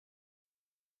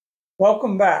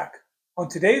Welcome back. On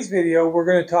today's video, we're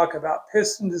going to talk about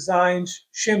piston designs,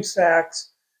 shim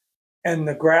stacks, and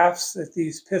the graphs that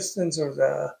these pistons or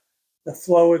the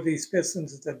flow of these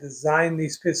pistons, the design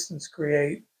these pistons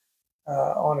create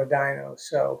on a dyno.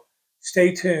 So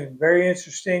stay tuned. Very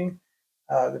interesting.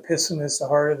 The piston is the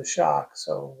heart of the shock,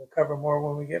 so we'll cover more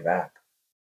when we get back.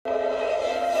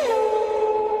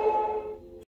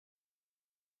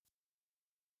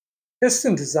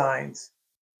 Piston designs.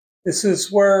 This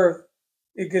is where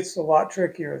it gets a lot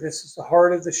trickier. This is the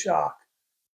heart of the shock.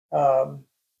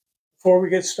 Before we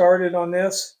get started on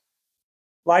this,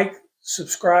 like,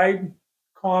 subscribe,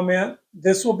 comment.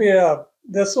 This will be a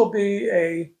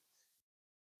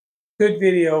good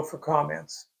video for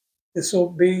comments. This will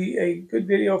be a good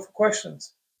video for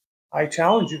questions. I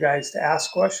challenge you guys to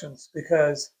ask questions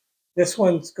because this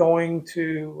one's going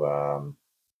to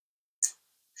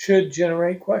should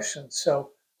generate questions.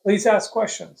 So please ask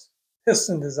questions.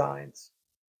 Piston designs.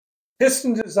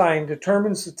 Piston design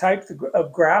determines the type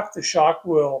of graph the shock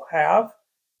will have.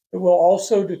 It will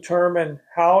also determine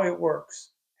how it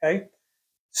works. Okay.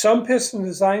 Some piston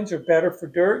designs are better for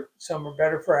dirt, some are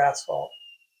better for asphalt.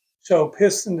 So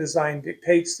piston design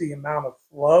dictates the amount of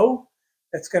flow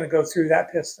that's going to go through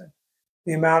that piston,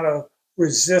 the amount of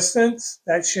resistance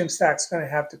that shim stack's going to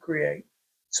have to create.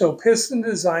 So piston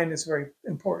design is very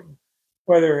important,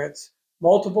 whether it's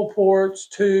multiple ports,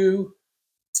 2,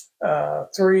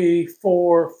 3,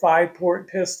 4, 5 port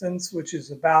pistons, which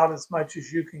is about as much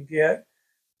as you can get.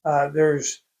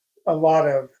 There's a lot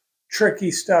of tricky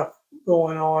stuff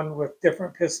going on with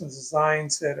different piston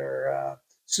designs that are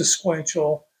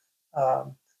sequential.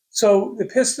 So the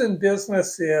piston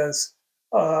business is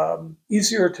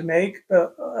easier to make,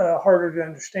 but harder to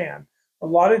understand. A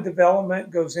lot of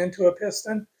development goes into a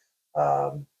piston,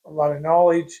 a lot of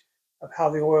knowledge of how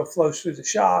the oil flows through the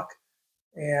shock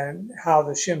and how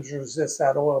the shims resist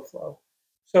that oil flow.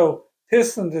 So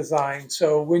piston design.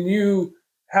 So when you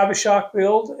have a shock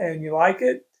build and you like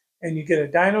it and you get a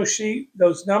dyno sheet,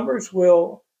 those numbers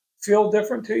will feel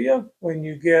different to you when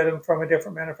you get them from a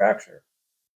different manufacturer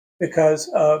because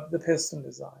of the piston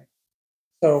design.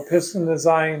 So piston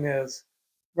design is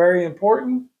very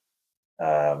important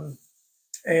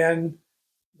and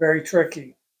very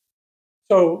tricky.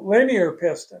 So linear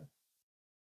piston.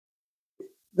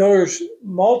 There's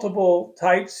multiple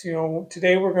types.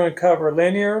 Today we're going to cover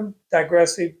linear,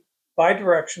 digressive,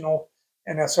 bidirectional,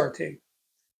 and SRT.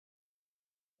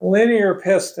 Linear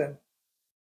piston.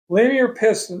 Linear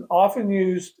piston, often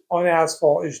used on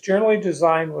asphalt, is generally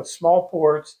designed with small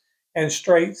ports and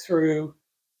straight through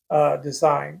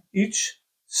design. Each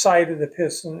side of the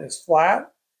piston is flat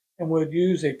and would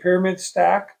use a pyramid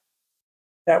stack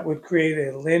that would create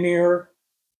a linear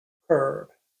curve.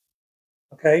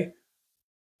 Okay.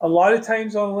 A lot of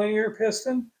times on a linear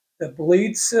piston, the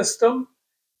bleed system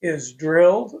is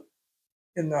drilled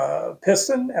in the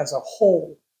piston as a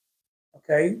hole.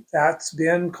 Okay, that's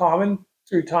been common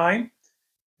through time.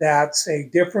 That's a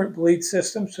different bleed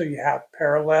system, so you have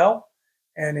parallel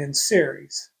and in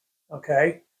series.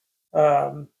 Okay,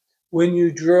 when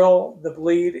you drill the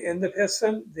bleed in the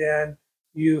piston, then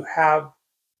you have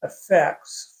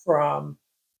effects from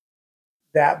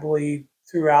that bleed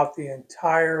throughout the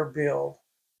entire build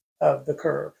of the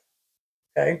curve.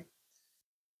 Okay.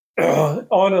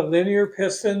 On a linear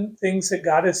piston, things that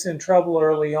got us in trouble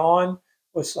early on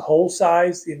was the hole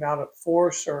size, the amount of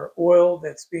force or oil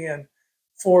that's being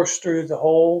forced through the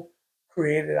hole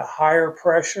created a higher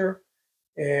pressure,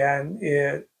 and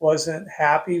it wasn't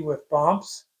happy with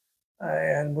bumps.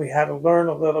 And we had to learn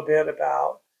a little bit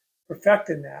about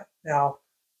perfecting that. Now,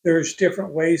 there's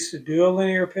different ways to do a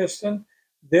linear piston.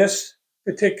 This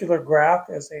particular graph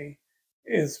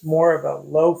is more of a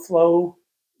low flow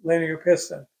linear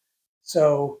piston.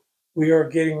 So we are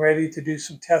getting ready to do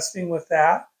some testing with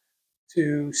that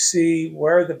to see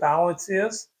where the balance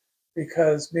is,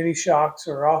 because many shocks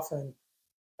are often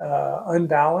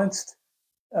unbalanced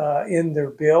in their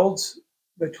builds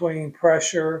between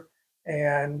pressure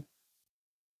and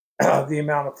the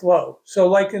amount of flow. So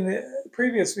like in the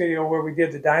previous video where we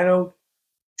did the dyno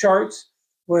charts,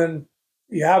 when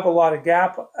you have a lot of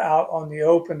gap out on the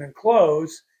open and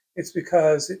close, it's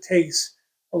because it takes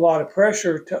a lot of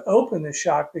pressure to open the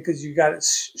shock because you got it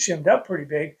shimmed up pretty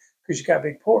big because you got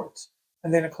big ports.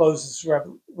 And then it closes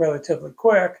relatively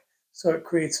quick, so it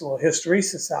creates a little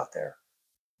hysteresis out there.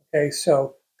 Okay,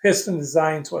 so piston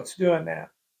design's what's doing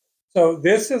that. So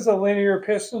this is a linear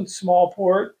piston, small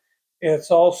port.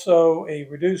 It's also a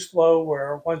reduced flow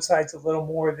where one side's a little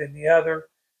more than the other,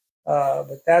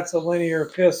 but that's a linear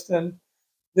piston.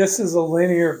 This is a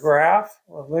linear graph.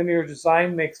 A linear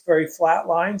design makes very flat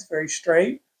lines, very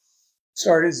straight.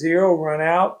 start at zero, run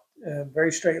out,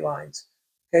 very straight lines.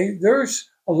 Okay, there's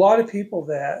a lot of people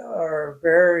that are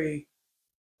very,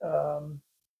 um,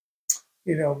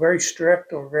 very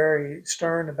strict or very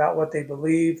stern about what they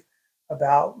believe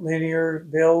about linear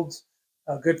builds.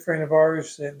 A good friend of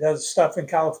ours that does stuff in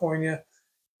California,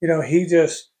 he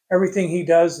just, everything he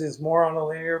does is more on a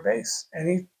linear base, and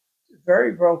he's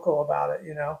very vocal about it.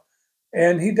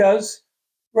 And he does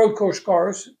road course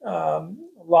cars, a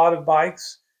lot of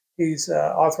bikes. He's an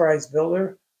authorized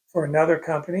builder for another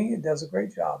company. He does a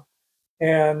great job.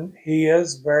 And he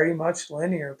is very much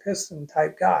linear piston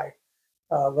type guy,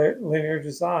 linear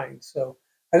design. So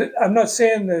I'm not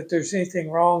saying that there's anything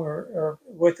wrong or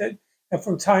with it. And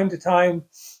from time to time,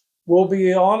 we'll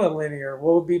be on a linear.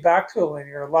 We'll be back to a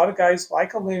linear. A lot of guys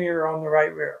like a linear on the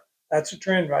right rear. That's a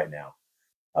trend right now.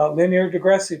 Linear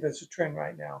digressive is a trend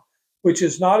right now, which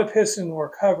is not a piston we're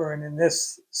covering in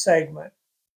this segment,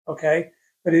 okay?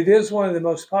 But it is one of the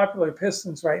most popular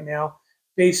pistons right now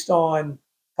based on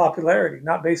popularity,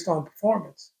 not based on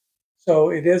performance.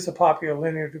 So it is a popular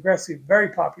linear digressive, very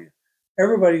popular.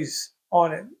 Everybody's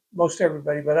on it, most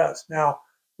everybody but us. Now,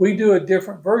 we do a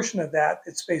different version of that.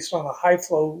 It's based on a high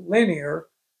flow linear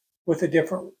with a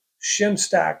different shim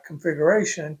stack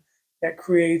configuration that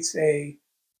creates a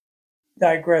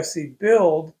digressive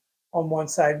build on one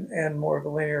side and more of a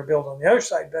linear build on the other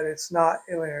side, but it's not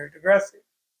a linear digressive.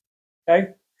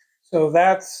 Okay, so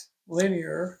that's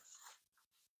linear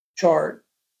chart.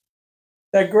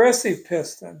 Digressive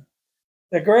piston.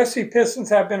 Digressive pistons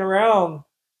have been around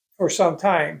for some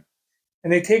time,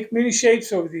 and they take many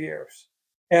shapes over the years.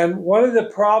 And one of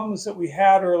the problems that we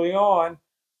had early on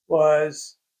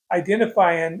was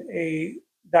identifying a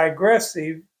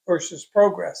digressive versus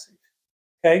progressive.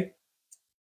 Okay,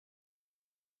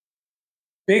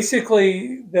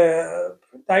 basically, the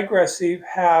digressive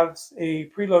has a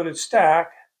preloaded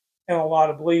stack and a lot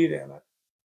of bleed in it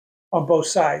on both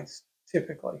sides,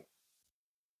 typically.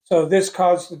 So this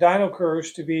caused the dyno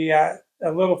curves to be at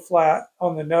a little flat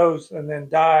on the nose and then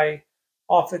die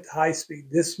off at high speed.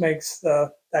 This makes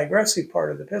the digressive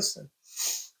part of the piston.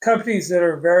 Companies that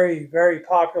are very, very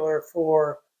popular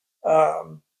for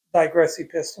digressive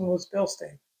piston was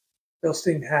Bilstein.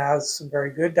 Bilstein has some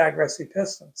very good digressive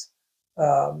pistons,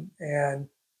 and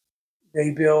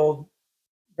they build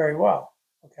very well.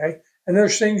 Okay, and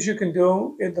there's things you can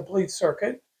do in the bleed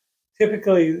circuit.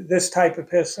 Typically, this type of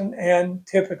piston, and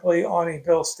typically on a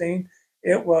Bilstein,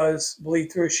 it was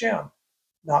bleed through a shim,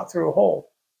 not through a hole.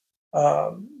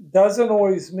 Doesn't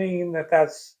always mean that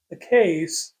that's the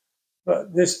case,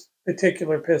 but this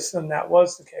particular piston, that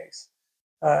was the case.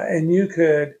 And you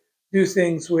could do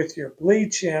things with your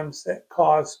bleed shims that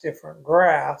cause different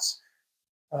graphs,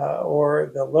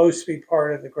 or the low speed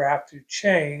part of the graph to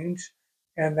change.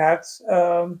 And that's,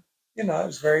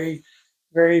 it's very,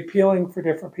 very appealing for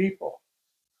different people.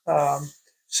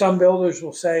 Some builders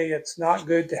will say it's not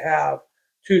good to have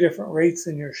two different rates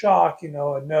in your shock, a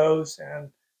nose and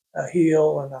a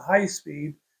heel and a high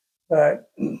speed. But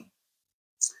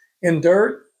in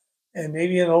dirt and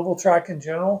maybe in oval track in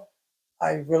general,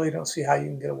 I really don't see how you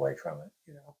can get away from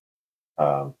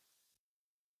it.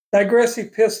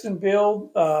 Digressive piston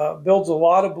build builds a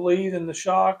lot of bleed in the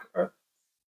shock.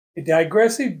 A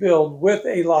digressive build with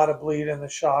a lot of bleed in the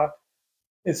shock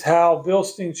is how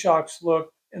Bilstein shocks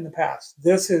look in the past.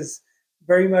 This is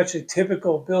very much a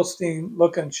typical Bilstein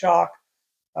looking shock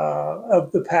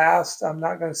of the past. I'm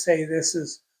not going to say this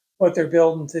is what they're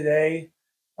building today.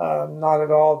 Not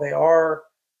at all. They are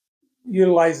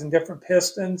utilizing different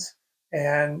pistons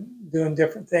and doing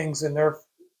different things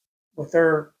with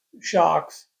their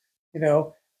shocks.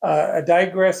 A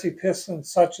digressive piston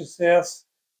such as this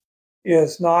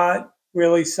is not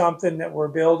really something that we're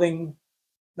building,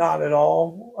 not at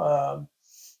all.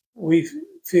 We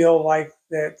feel like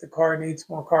that the car needs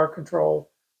more car control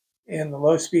in the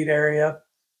low speed area,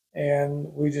 and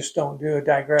we just don't do a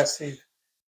digressive.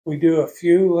 We do a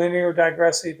few linear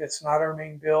digressive. It's not our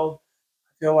main build.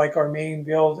 I feel like our main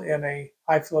build in a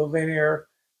high flow linear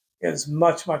is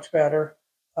much, much better.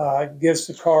 Gives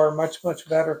the car much, much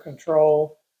better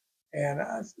control, and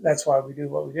that's why we do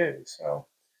what we do. So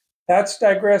that's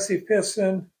digressive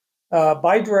piston.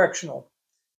 Bidirectional.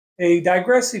 A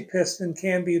digressive piston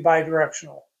can be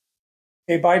bidirectional.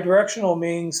 A bidirectional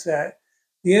means that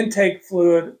the intake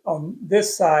fluid on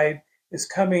this side is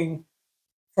coming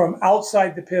from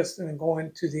outside the piston and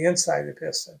going to the inside of the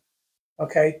piston.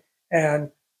 Okay, and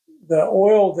the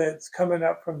oil that's coming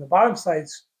up from the bottom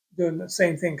side's doing the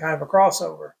same thing, kind of a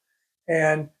crossover.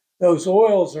 And those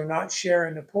oils are not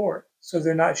sharing the port, so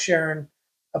they're not sharing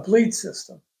a bleed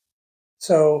system.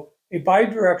 So a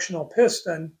bidirectional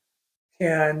piston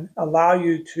can allow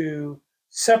you to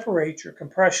separate your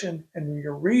compression and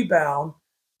your rebound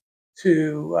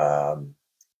to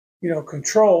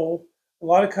control. A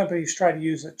lot of companies try to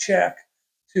use a check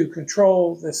to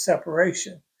control this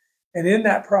separation, and in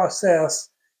that process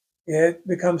it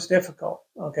becomes difficult.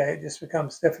 Okay, it just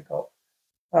becomes difficult.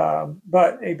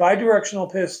 But a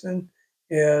bidirectional piston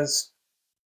is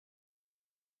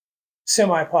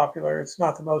semi-popular. It's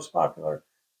not the most popular,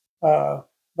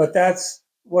 but that's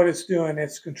what it's doing.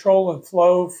 It's control and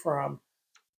flow from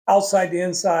outside to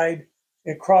inside.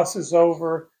 It crosses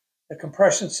over. The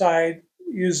compression side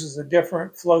uses a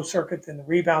different flow circuit than the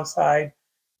rebound side,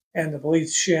 and the bleed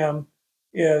shim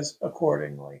is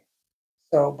accordingly.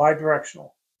 So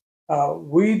bidirectional.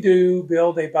 We do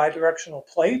build a bidirectional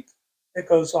plate that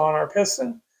goes on our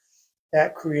piston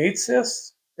that creates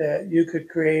this, that you could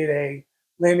create a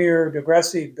linear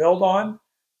digressive build on,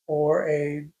 or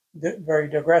a very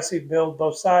digressive build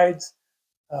both sides.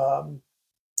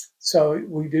 So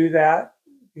we do that.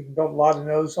 You can build a lot of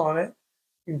nose on it.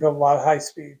 You can build a lot of high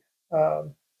speed.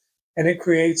 And it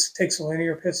takes a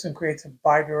linear piston, creates a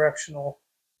bidirectional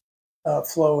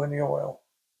flow in the oil.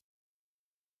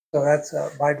 So that's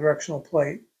a bidirectional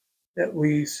plate that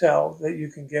we sell that you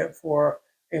can get for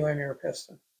a linear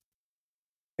piston.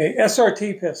 A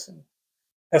SRT piston.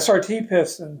 SRT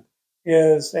piston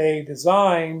is a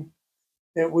design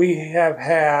that we have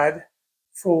had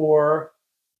for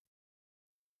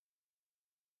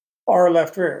our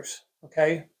left rears,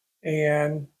 okay?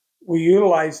 And we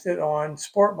utilized it on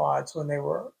sport mods when they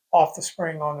were off the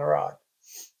spring on the rod.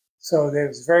 So it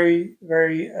was very,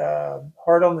 very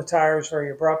hard on the tires,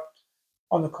 very abrupt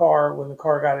on the car when the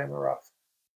car got in the rough.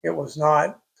 It was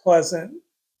not pleasant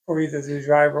for either the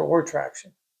driver or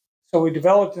traction. So we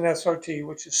developed an SRT,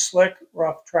 which is slick,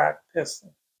 rough track piston,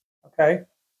 okay?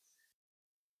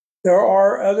 There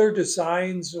are other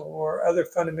designs or other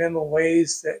fundamental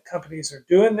ways that companies are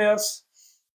doing this.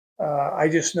 I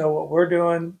just know what we're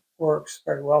doing works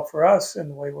very well for us and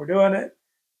the way we're doing it.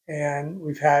 And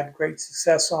we've had great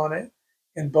success on it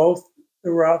in both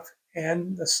the rough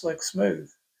and the slick smooth.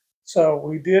 So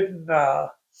we didn't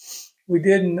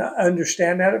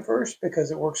understand that at first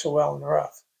because it works so well in the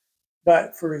rough.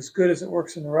 But for as good as it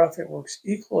works in the rough, it works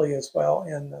equally as well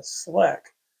in the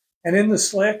slick. And in the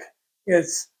slick,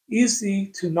 it's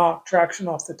easy to knock traction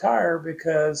off the tire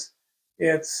because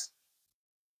it's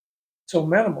so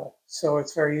minimal. So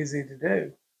it's very easy to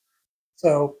do.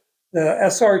 So the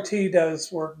SRT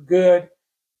does work good.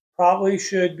 Probably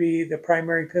should be the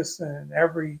primary piston in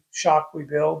every shock we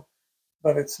build,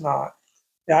 but it's not.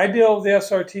 The ideal of the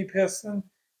SRT piston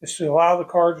is to allow the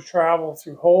car to travel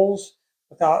through holes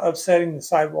without upsetting the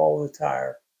sidewall of the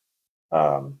tire.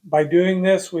 By doing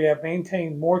this, we have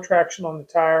maintained more traction on the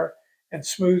tire and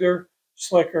smoother,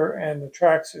 slicker, and the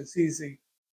tracks is easy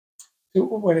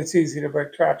when it's easy to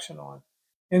break traction on.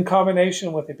 In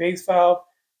combination with a base valve,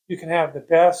 you can have the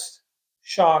best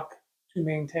shock to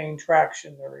maintain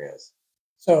traction there is.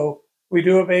 So we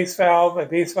do a base valve. A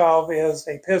base valve is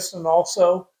a piston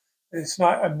also. It's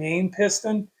not a main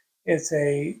piston. It's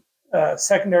a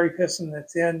secondary piston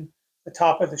that's in the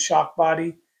top of the shock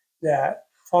body that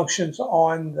functions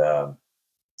on the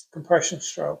compression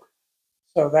stroke.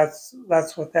 So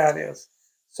that's what that is.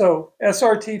 So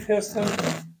SRT piston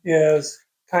is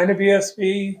kind of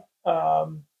BSB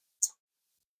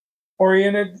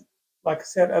oriented. Like I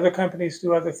said, other companies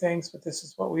do other things, but this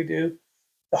is what we do.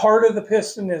 The heart of the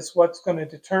piston is what's going to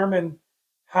determine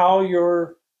how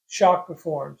your shock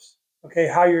performs, okay,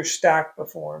 how your stack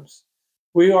performs.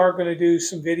 We are going to do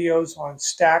some videos on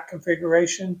stack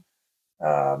configuration.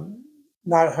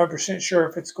 Not 100% sure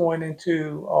if it's going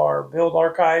into our build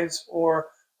archives or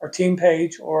our team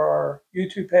page or our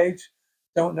YouTube page.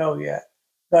 Don't know yet.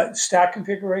 But stack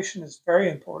configuration is very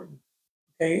important,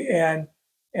 okay,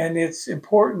 and it's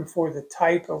important for the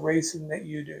type of racing that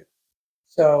you do.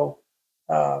 So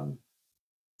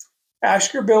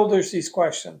ask your builders these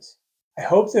questions. I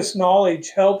hope this knowledge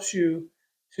helps you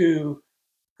to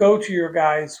go to your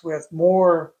guys with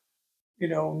more,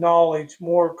 knowledge,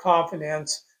 more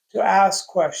confidence to ask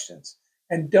questions.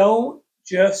 And don't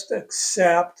just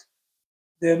accept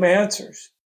them answers.